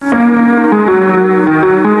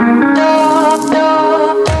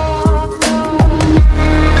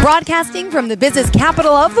Broadcasting from the business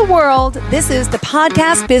capital of the world, this is the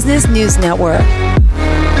Podcast Business News Network.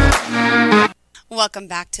 Welcome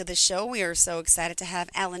back to the show. We are so excited to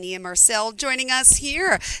have Allenia Marcelle joining us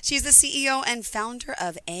here. She's the CEO and founder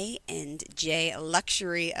of A&J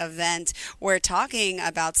Luxury Event. We're talking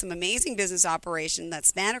about some amazing business operation that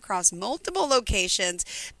span across multiple locations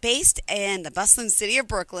based in the bustling city of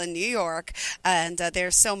Brooklyn, New York. And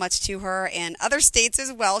there's so much to her and other states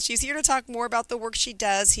as well. She's here to talk more about the work she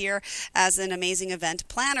does here as an amazing event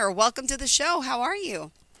planner. Welcome to the show. How are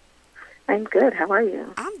you? I'm good. How are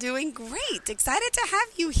you? I'm doing great. Excited to have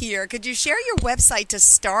you here. Could you share your website to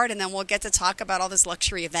start, and then we'll get to talk about all this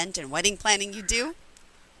luxury event and wedding planning you do?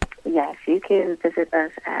 Yes, you can visit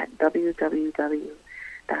us at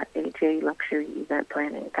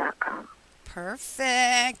www.ajluxuryeventplanning.com.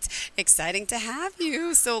 Perfect. Exciting to have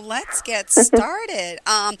you. So let's get started.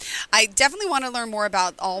 I definitely want to learn more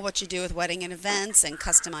about all what you do with wedding and events and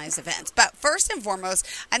customized events. But first and foremost,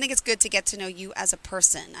 I think it's good to get to know you as a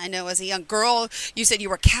person. I know as a young girl, you said you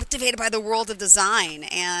were captivated by the world of design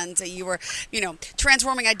and you were,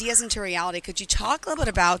 transforming ideas into reality. Could you talk a little bit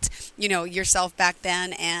about, yourself back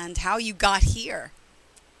then and how you got here?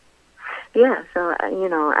 Yeah, so,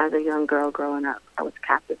 as a young girl growing up, I was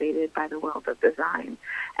captivated by the world of design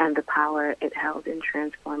and the power it held in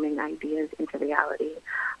transforming ideas into reality.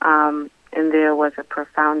 And there was a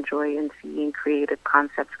profound joy in seeing creative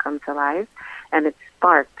concepts come to life, and it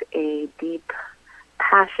sparked a deep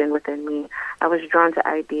passion within me. I was drawn to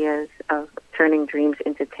ideas of turning dreams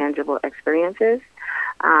into tangible experiences,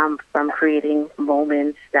 from creating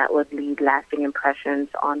moments that would leave lasting impressions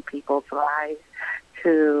on people's lives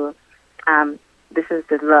to this is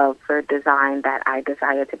the love for design that I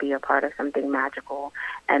desired to be a part of something magical,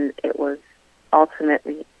 and it was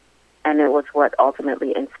what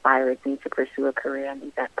ultimately inspired me to pursue a career in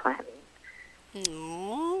event planning.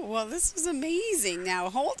 Oh, well, this is amazing. Now,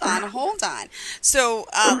 hold on. So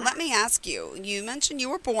let me ask you, you mentioned you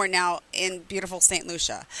were born now in beautiful St.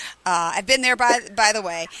 Lucia. I've been there, by the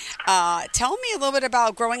way. Tell me a little bit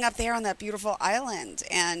about growing up there on that beautiful island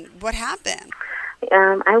and what happened.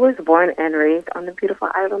 I was born and raised on the beautiful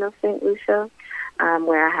island of St. Lucia,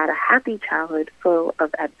 where I had a happy childhood full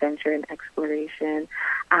of adventure and exploration.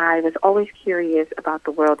 I was always curious about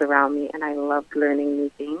the world around me, and I loved learning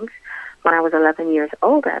new things. When I was 11 years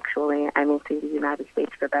old, actually, I moved to the United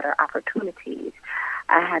States for better opportunities.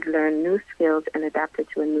 I had learned new skills and adapted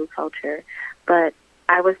to a new culture, but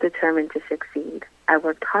I was determined to succeed. I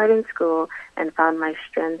worked hard in school and found my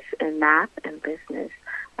strengths in math and business.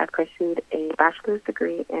 I pursued a bachelor's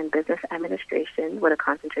degree in business administration with a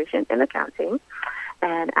concentration in accounting.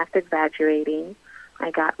 And after graduating, I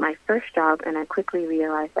got my first job, and I quickly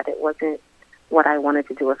realized that it wasn't what I wanted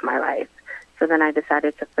to do with my life. So then I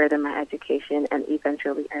decided to further my education and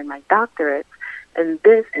eventually earn my doctorate in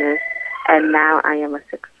business. And now I am a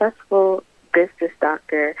successful business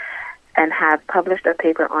doctor and have published a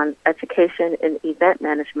paper on education in event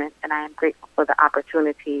management, and I am grateful for the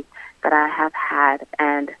opportunity that I have had,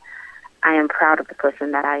 and I am proud of the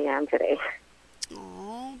person that I am today.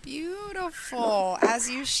 Oh, beautiful, as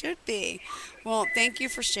you should be. Well, thank you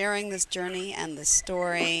for sharing this journey and this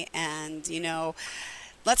story, and,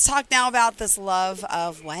 let's talk now about this love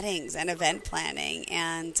of weddings and event planning,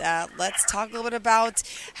 and let's talk a little bit about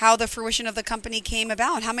how the fruition of the company came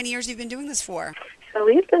about. How many years have you been doing this for? So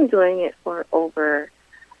we've been doing it for over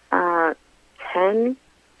 10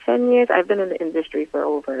 years. I've been in the industry for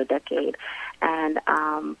over a decade, and,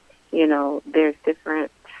 there's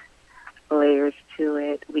different layers to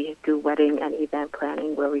it. We do wedding and event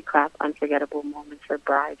planning where we craft unforgettable moments for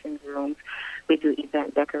brides and grooms. We do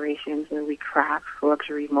event decorations where we craft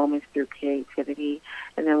luxury moments through creativity.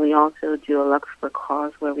 And then we also do a Lux for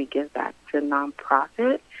Cause where we give back to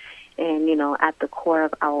nonprofit. And, at the core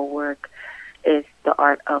of our work is the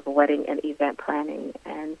art of wedding and event planning.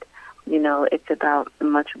 And, it's about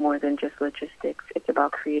much more than just logistics. It's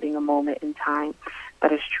about creating a moment in time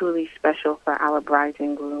that is truly special for our brides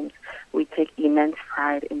and grooms. We take immense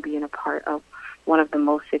pride in being a part of one of the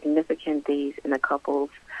most significant days in a couple's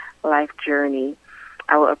life journey.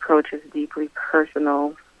 Our approach is deeply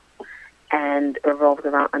personal and revolves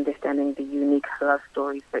around understanding the unique love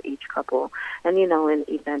stories for each couple. And, in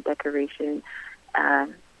event decoration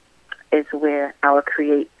is where our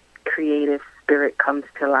creative spirit comes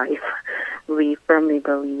to life. We firmly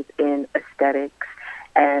believe in aesthetics,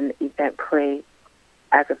 and event play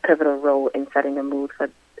as a pivotal role in setting a mood for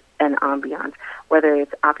an ambiance, whether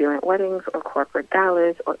it's opulent weddings or corporate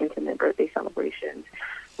galas or intimate birthday celebrations.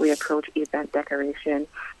 We approach event decoration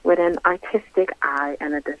with an artistic eye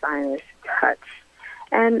and a designer's touch.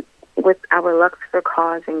 And, with our Lux for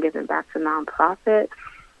Cause and giving back to nonprofit,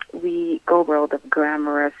 we go world of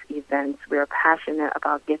glamorous events. We are passionate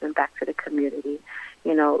about giving back to the community.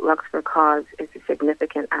 You know, Lux for Cause is a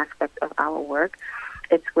significant aspect of our work.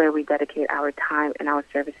 It's where we dedicate our time and our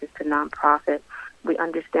services to nonprofit. We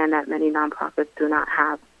understand that many nonprofits,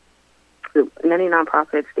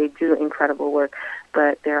 they do incredible work,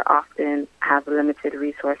 but they often have limited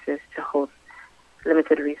resources to host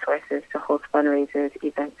fundraisers,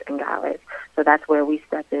 events, and galas. So that's where we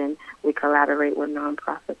step in. We collaborate with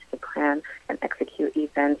nonprofits to plan and execute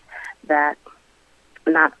events that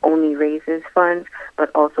not only raises funds,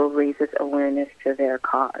 but also raises awareness to their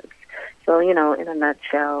cause. So, you know, in a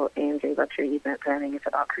nutshell, AMJ Luxury Event Planning is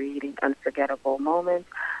about creating unforgettable moments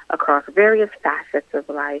across various facets of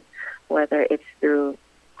life, whether it's through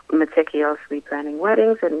meticulously planning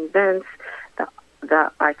weddings and events,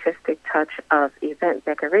 the artistic touch of event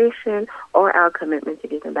decoration, or our commitment to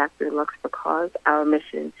giving back through Lux for Cause. Our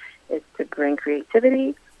mission is to bring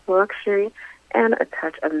creativity, luxury, and a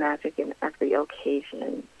touch of magic in every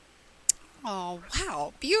occasion. Oh,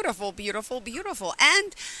 wow. Beautiful, beautiful, beautiful.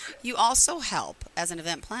 And you also help, as an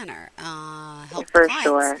event planner, help For clients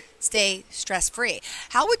sure. stay stress-free.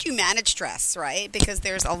 How would you manage stress, right? Because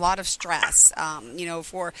there's a lot of stress,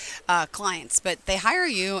 for clients. But they hire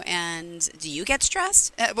you, and do you get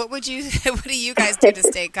stressed? What do you guys do to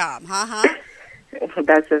stay calm?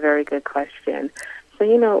 That's a very good question. So,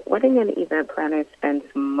 you know, wedding and event planner spends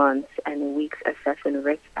months and weeks assessing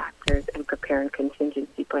risk factors and preparing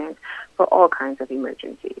contingency plans for all kinds of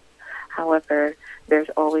emergencies. However, there's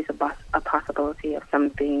always a possibility of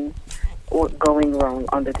something going wrong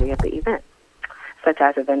on the day of the event, such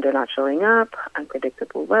as a vendor not showing up,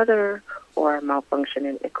 unpredictable weather, or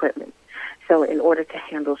malfunctioning equipment. So in order to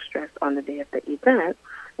handle stress on the day of the event,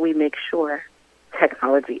 we make sure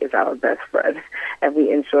technology is our best friend, and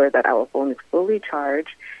we ensure that our phone is fully charged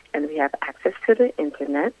and we have access to the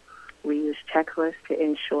internet. We use checklists to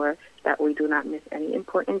ensure that we do not miss any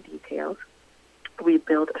important details. We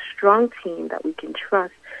build a strong team that we can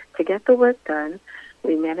trust to get the work done.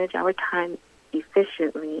 We manage our time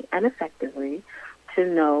efficiently and effectively to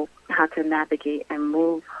know how to navigate and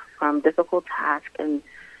move from difficult tasks and,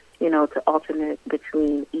 to alternate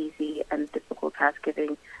between easy and difficult tasks,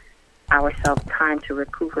 giving ourselves time to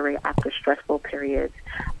recuperate after stressful periods.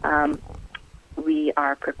 We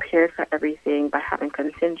are prepared for everything by having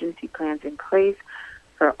contingency plans in place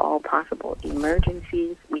for all possible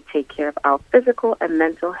emergencies. We take care of our physical and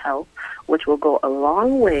mental health, which will go a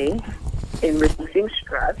long way in reducing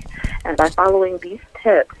stress. And by following these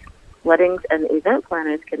tips, weddings and event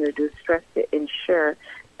planners can reduce stress to ensure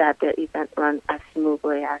that their event runs as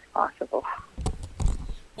smoothly as possible.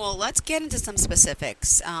 Well, let's get into some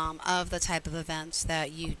specifics of the type of events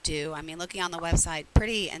that you do. I mean, looking on the website,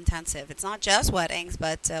 pretty intensive. It's not just weddings,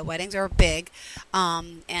 but weddings are big.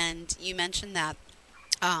 And you mentioned that,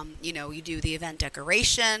 you do the event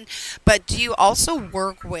decoration, but do you also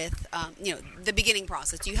work with, the beginning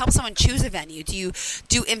process? Do you help someone choose a venue? Do you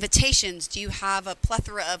do invitations? Do you have a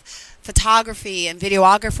plethora of photography and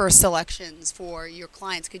videographer selections for your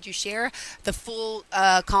clients? Could you share the full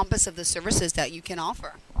compass of the services that you can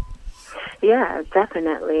offer? Yeah,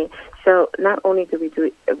 definitely. So not only do we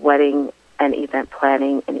do wedding and event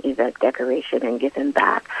planning and event decoration and giving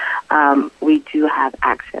back, we do have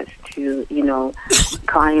access to,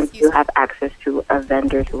 clients do have access to a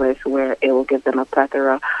vendors list where it will give them a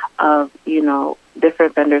plethora of,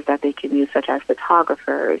 different vendors that they can use, such as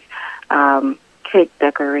photographers, cake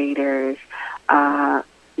decorators,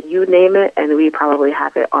 you name it, and we probably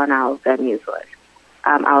have it on our vendors list.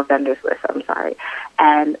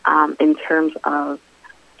 And in terms of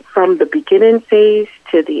from the beginning phase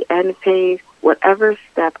to the end phase, whatever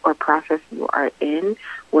step or process you are in,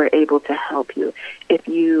 we're able to help you. If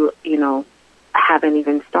you, haven't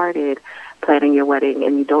even started planning your wedding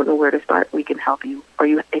and you don't know where to start, we can help you. Or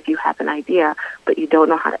if you have an idea but you don't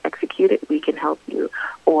know how to execute it, we can help you.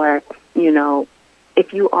 Or,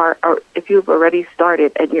 if you've already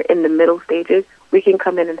started and you're in the middle stages, we can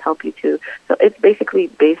come in and help you too. So it's basically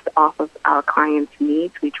based off of our clients'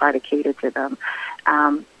 needs. We try to cater to them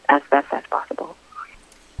as best as possible.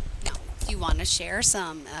 Now, do you want to share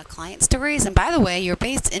some client stories? And by the way, you're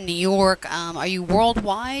based in New York. Are you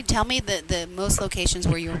worldwide? Tell me the most locations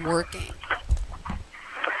where you're working.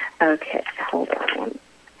 Okay, hold on.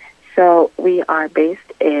 So we are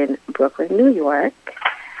based in Brooklyn, New York.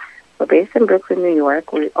 We're based in Brooklyn, New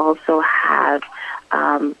York. We also have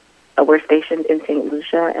we're stationed in St.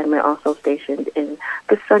 Lucia, and we're also stationed in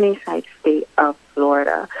the Sunnyside state of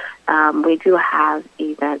Florida. We do have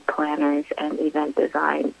event planners and event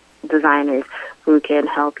designers who can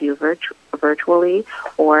help you virtually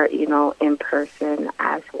or, in person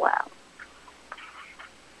as well.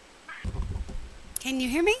 Can you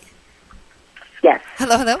hear me? Yes.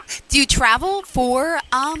 Hello. Do you travel for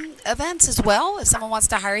events as well if someone wants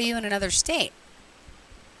to hire you in another state?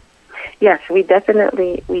 Yes, we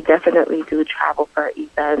definitely do travel for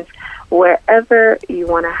events. Wherever you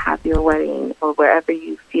want to have your wedding or wherever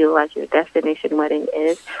you feel like your destination wedding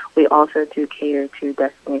is, we also do cater to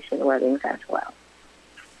destination weddings as well.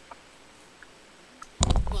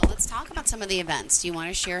 Well, let's talk about some of the events. Do you want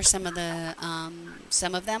to share some of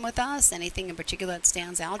them with us? Anything in particular that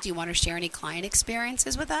stands out? Do you want to share any client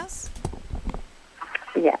experiences with us?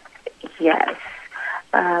 Yes.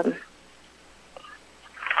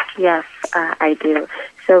 Yes, I do.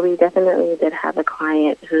 So we definitely did have a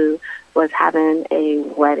client who was having a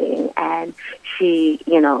wedding, and she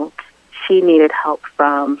needed help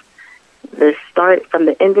from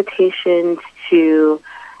the invitations to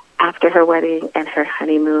after her wedding and her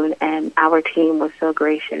honeymoon, and our team was so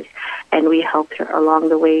gracious, and we helped her along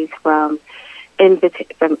the ways from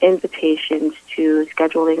invitations to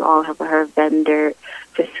scheduling all of her vendors,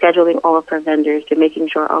 to making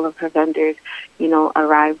sure all of her vendors,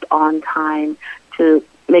 arrived on time, to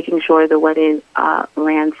making sure the wedding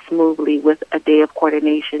ran smoothly with a day of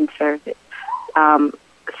coordination service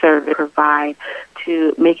provide,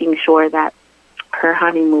 to making sure that her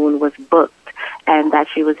honeymoon was booked and that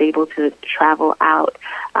she was able to travel out.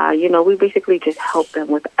 We basically just helped them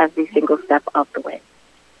with every single step of the way.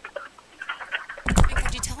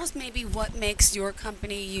 Could you tell us maybe what makes your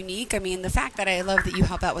company unique? I mean, the fact that I love that you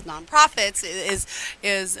help out with nonprofits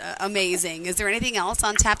is amazing. Is there anything else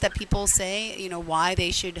on tap that people say, why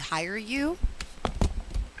they should hire you?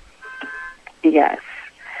 Yes.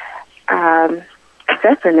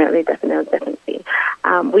 Definitely.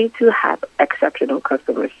 We do have exceptional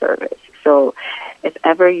customer service. So if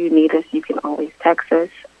ever you need us, you can always text us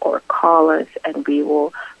or call us, and we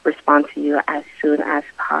will respond to you as soon as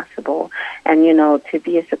possible. And, to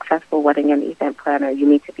be a successful wedding and event planner, you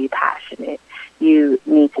need to be passionate. You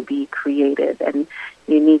need to be creative, and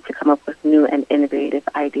you need to come up with new and innovative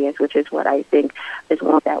ideas, which is what I think is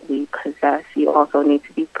one that we possess. You also need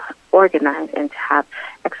to be organized and to have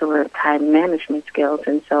excellent time management skills.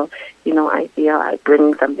 And so, I feel like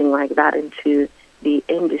bringing something like that into the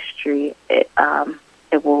industry, it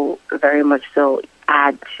will very much so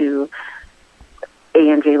add to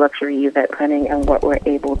A&J Luxury Event Planning and what we're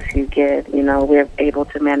able to give. We're able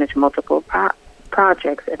to manage multiple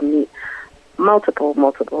projects and meet multiple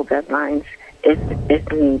deadlines if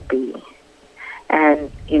need be.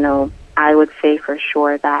 And, I would say for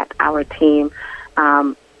sure that our team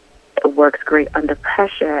works great under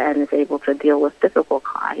pressure and is able to deal with difficult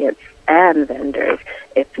clients and vendors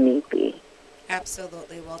if need be.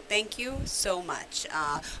 Absolutely. Well, thank you so much.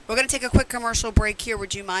 We're going to take a quick commercial break here.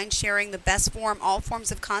 Would you mind sharing the best all forms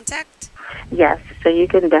of contact? Yes. So you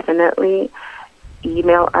can definitely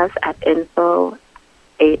email us at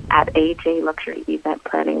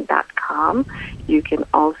info@ajluxuryeventplanning.com. You can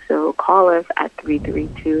also call us at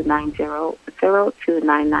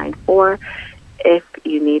 332-900-2994 if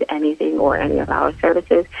you need anything or any of our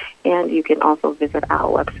services. And you can also visit our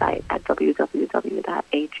website at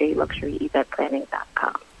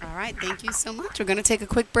www.ajluxuryeventplanning.com. All right. Thank you so much. We're going to take a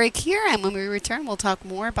quick break here, and when we return, we'll talk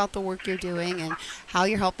more about the work you're doing and how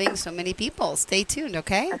you're helping so many people. Stay tuned,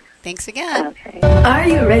 okay? Thanks again. Okay. Are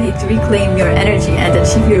you ready to reclaim your energy and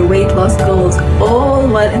achieve your weight loss goals, all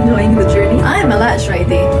while enjoying the journey? I'm Alash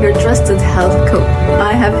Raidi, your trusted health coach.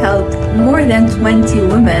 I have helped more than 20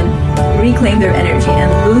 women reclaim their energy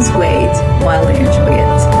and lose weight while they enjoy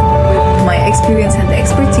it. With my experience and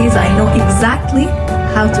expertise, I know exactly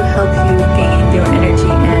how to help you gain your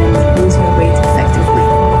energy and lose your weight effectively.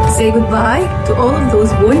 Say goodbye to all of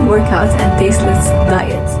those boring workouts and tasteless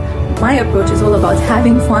diets. My approach is all about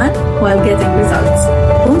having fun while getting results.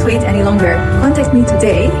 Don't wait any longer. Contact me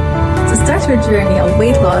today to start your journey of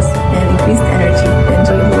weight loss and increased energy the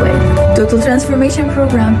enjoyable way. Total Transformation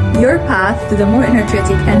Program, your path to the more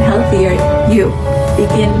energetic and healthier you.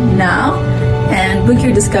 Begin now and book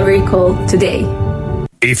your discovery call today.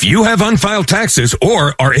 If you have unfiled taxes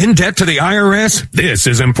or are in debt to the IRS, this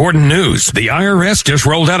is important news. The IRS just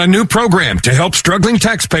rolled out a new program to help struggling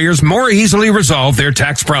taxpayers more easily resolve their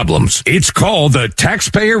tax problems. It's called the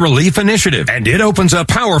Taxpayer Relief Initiative, and it opens up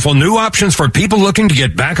powerful new options for people looking to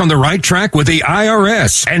get back on the right track with the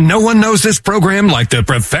IRS. And no one knows this program like the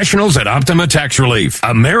professionals at Optima Tax Relief,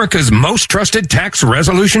 America's most trusted tax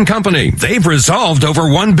resolution company. They've resolved over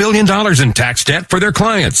 $1 billion in tax debt for their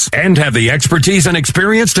clients and have the expertise and experience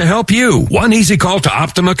experience to help you. One easy call to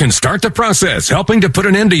Optima can start the process, helping to put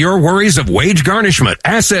an end to your worries of wage garnishment,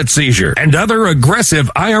 asset seizure, and other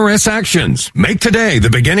aggressive IRS actions. Make today the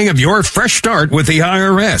beginning of your fresh start with the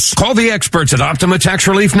IRS. Call the experts at Optima Tax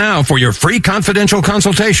Relief now for your free confidential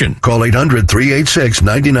consultation. Call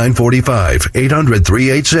 800-386-9945.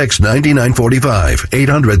 800-386-9945.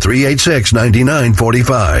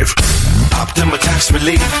 800-386-9945. Optima Tax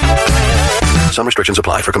Relief. Some restrictions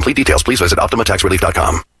apply. For complete details, please visit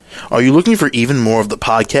OptimaTaxRelief.com. Are you looking for even more of the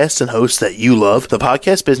podcasts and hosts that you love? The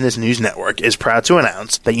Podcast Business News Network is proud to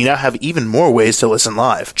announce that you now have even more ways to listen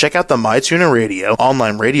live. Check out the MyTuner Radio,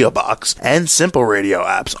 online radio box, and Simple Radio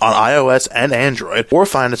apps on iOS and Android, or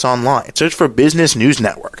find us online. Search for Business News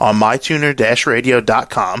Network on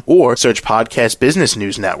mytuner-radio.com, or search Podcast Business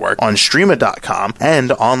News Network on streama.com and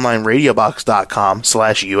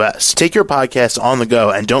onlineradiobox.com/US. Take your podcast on the go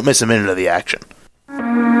and don't miss a minute of the action.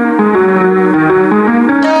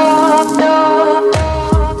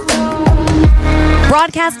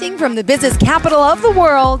 Broadcasting from the business capital of the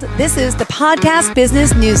world, this is the Podcast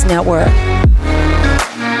Business News Network.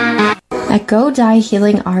 At Go Dye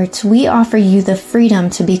Healing Arts, we offer you the freedom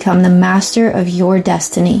to become the master of your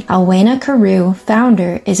destiny. Allenia Carew,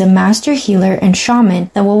 founder, is a master healer and shaman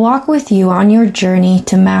that will walk with you on your journey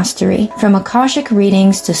to mastery. From Akashic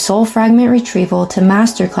readings to soul fragment retrieval to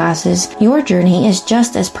master classes, your journey is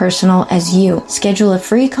just as personal as you. Schedule a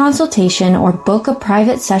free consultation or book a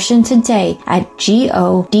private session today at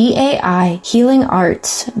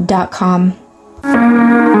godaihealingarts.com.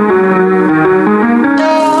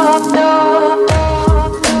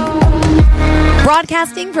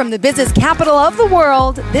 Broadcasting from the business capital of the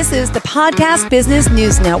world, this is the Podcast Business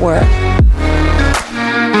News Network.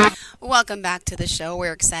 Welcome back to the show.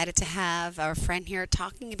 We're excited to have our friend here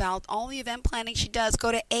talking about all the event planning she does.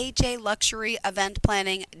 Go to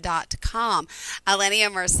ajluxuryeventplanning.com.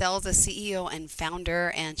 Allenia Marcelle is the CEO and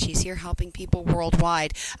founder, and she's here helping people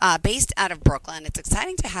worldwide, based out of Brooklyn. It's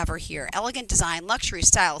exciting to have her here. Elegant design, luxury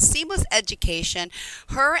style, seamless education.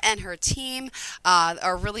 Her and her team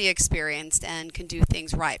are really experienced and can do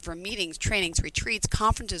things right. From meetings, trainings, retreats,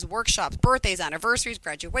 conferences, workshops, birthdays, anniversaries,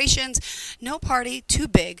 graduations. No party too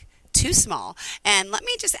big, too small. And let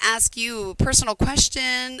me just ask you a personal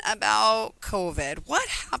question about COVID. What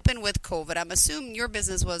happened with COVID? I'm assuming your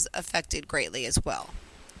business was affected greatly as well.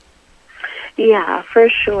 Yeah, for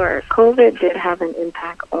sure. COVID did have an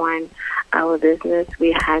impact on our business.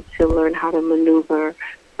 We had to learn how to maneuver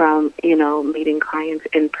from, meeting clients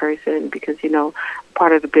in person because,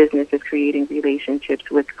 part of the business is creating relationships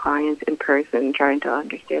with clients in person, trying to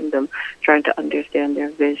understand them, trying to understand their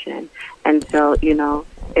vision. And so,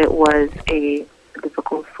 it was a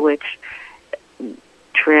difficult switch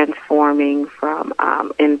transforming from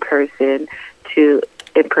in-person to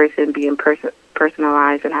in-person being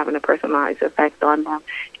personalized and having a personalized effect on them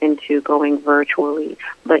into going virtually.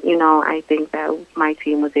 But, I think that my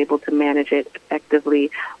team was able to manage it effectively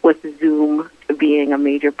with Zoom being a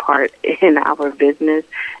major part in our business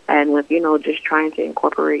and with, just trying to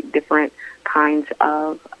incorporate different kinds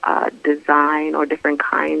of design or different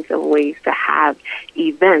kinds of ways to have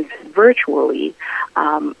events virtually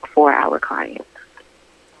for our clients,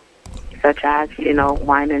 such as,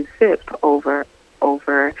 wine and sip over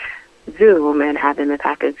Zoom and having the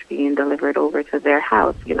package being delivered over to their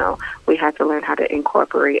house. We had to learn how to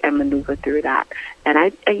incorporate and maneuver through that. And I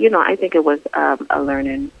think it was a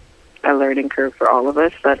learning curve for all of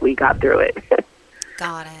us, but we got through it.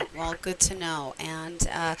 Got it. Well, good to know. And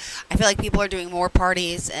I feel like people are doing more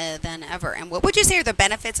parties than ever. And what would you say are the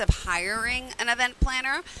benefits of hiring an event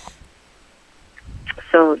planner?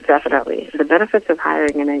 So definitely, the benefits of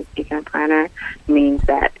hiring an event planner means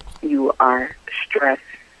that you are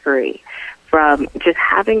stress-free from just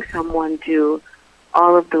having someone do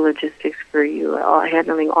all of the logistics for you,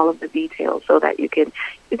 handling all of the details so that you can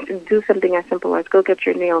do something as simple as go get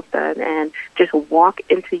your nails done and just walk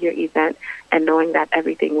into your event and knowing that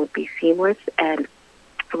everything would be seamless and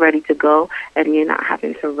ready to go, and you're not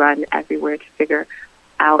having to run everywhere to figure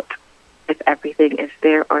out if everything is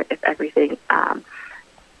there or if everything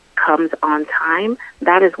comes on time.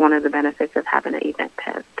 That is one of the benefits of having an event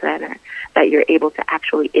planner, that you're able to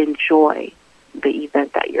actually enjoy the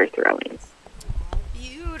event that you're throwing.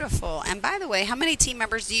 Beautiful. And by the way, how many team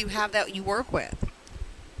members do you have that you work with?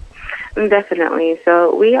 Definitely.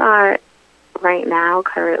 So we are right now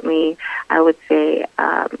currently, I would say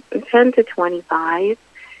 10 to 25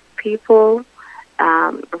 people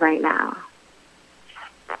right now.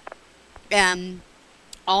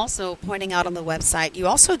 Also pointing out on the website, you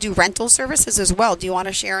also do rental services as well. Do you want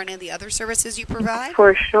to share any of the other services you provide?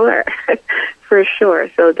 For sure. For sure.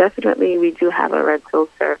 So definitely we do have a rental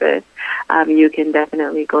service. You can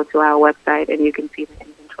definitely go to our website and you can see the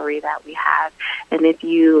inventory that we have. And if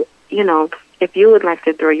you would like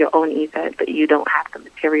to throw your own event, but you don't have the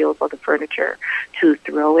materials or the furniture to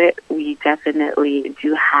throw it, we definitely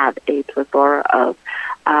do have a plethora of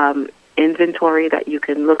inventory that you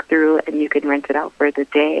can look through, and you can rent it out for the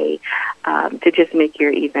day to just make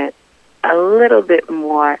your event a little bit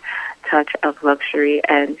more touch of luxury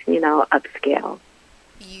and, upscale.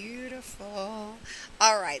 Beautiful.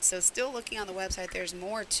 All right, so still looking on the website, there's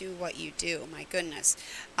more to what you do. My goodness.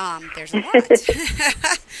 There's a lot.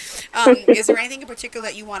 Is there anything in particular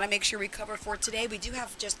that you want to make sure we cover for today? We do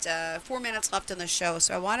have just 4 minutes left in the show,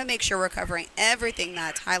 so I want to make sure we're covering everything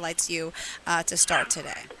that highlights you to start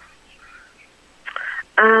today.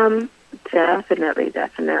 Definitely.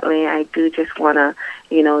 I do just want to,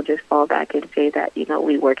 just fall back and say that,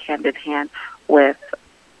 we work hand in hand with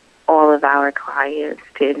all of our clients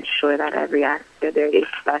to ensure that every aspect there is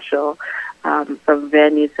special, from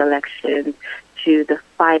venue selection to the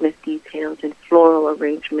finest details and floral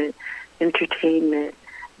arrangement, entertainment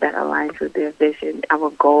that aligns with their vision. Our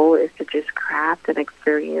goal is to just craft an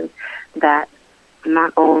experience that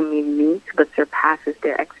not only meets but surpasses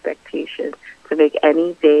their expectations, to make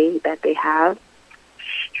any day that they have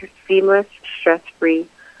seamless, stress-free,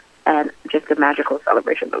 and just a magical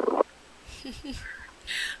celebration of the Lord.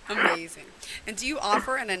 Amazing. And do you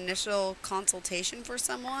offer an initial consultation for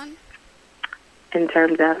someone? In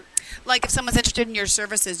terms of? Like if someone's interested in your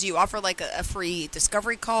services, do you offer like a free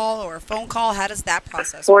discovery call or a phone call? How does that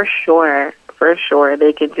process work? For sure.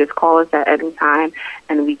 They can just call us at any time,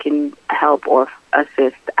 and we can help or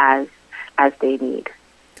assist as they need.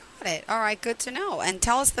 Got it. All right, good to know. And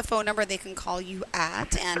tell us the phone number they can call you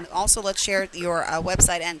at, and also let's share your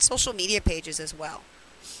website and social media pages as well.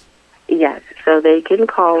 Yes, so they can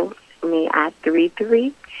call me at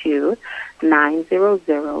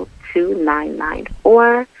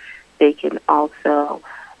 332-900-2994. They can also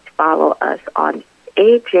follow us on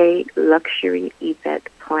AJ Luxury Event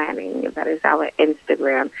Planning. That is our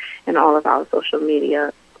Instagram and all of our social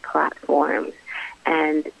media platforms.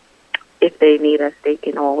 And if they need us, they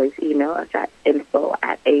can always email us at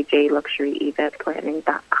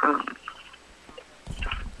info@ajluxuryeventplanning.com.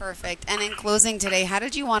 Perfect. And in closing today, how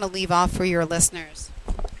did you want to leave off for your listeners?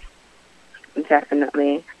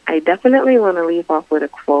 Definitely. I definitely want to leave off with a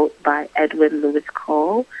quote by Edwin Lewis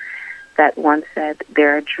Cole that once said,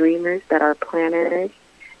 "There are dreamers that are planners,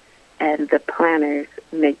 and the planners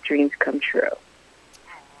make dreams come true."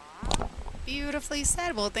 Beautifully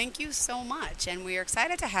said. Well, thank you so much. And we are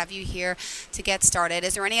excited to have you here to get started.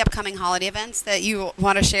 Is there any upcoming holiday events that you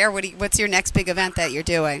want to share? What's your next big event that you're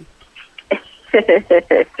doing?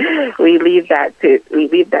 We leave that to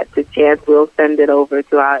chance. We'll send it over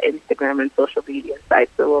to our Instagram and social media sites.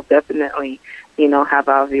 So we'll definitely, have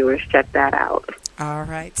our viewers check that out. All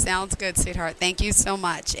right. Sounds good, sweetheart. Thank you so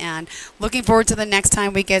much. And looking forward to the next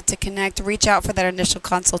time we get to connect. Reach out for that initial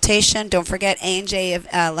consultation. Don't forget A&J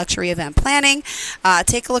Luxury Event Planning.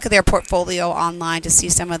 Take a look at their portfolio online to see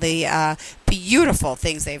some of the beautiful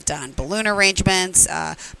things they've done. Balloon arrangements,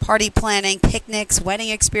 party planning, picnics, wedding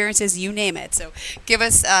experiences, you name it. So give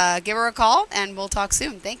her a call, and we'll talk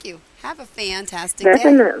soon. Thank you. Have a fantastic day.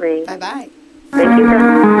 Definitely. Bye-bye. Thank you.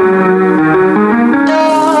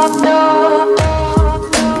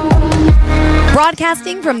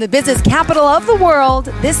 Broadcasting from the business capital of the world,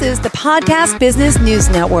 this is the Podcast Business News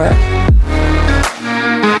Network.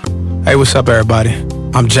 Hey, what's up, everybody?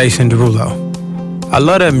 I'm Jason Derulo. I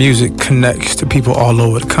love that music connects to people all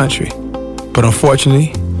over the country. But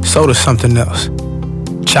unfortunately, so does something else.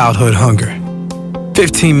 Childhood hunger.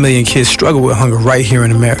 15 million kids struggle with hunger right here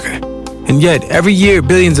in America. And yet, every year,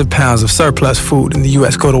 billions of pounds of surplus food in the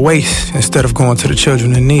U.S. go to waste instead of going to the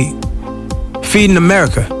children in need. Feeding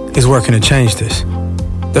America is working to change this.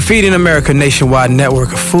 The Feeding America nationwide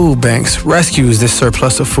network of food banks rescues this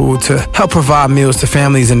surplus of food to help provide meals to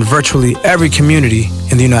families in virtually every community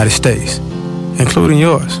in the United States, including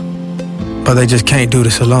yours. But they just can't do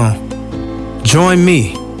this alone. Join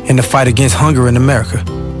me in the fight against hunger in America.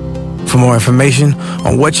 For more information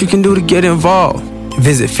on what you can do to get involved,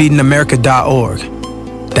 visit feedingamerica.org.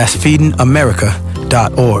 That's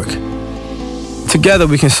feedingamerica.org. Together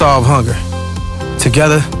we can solve hunger.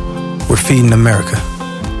 Together, we're Feeding America.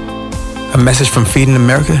 A message from Feeding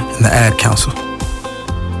America and the Ad Council.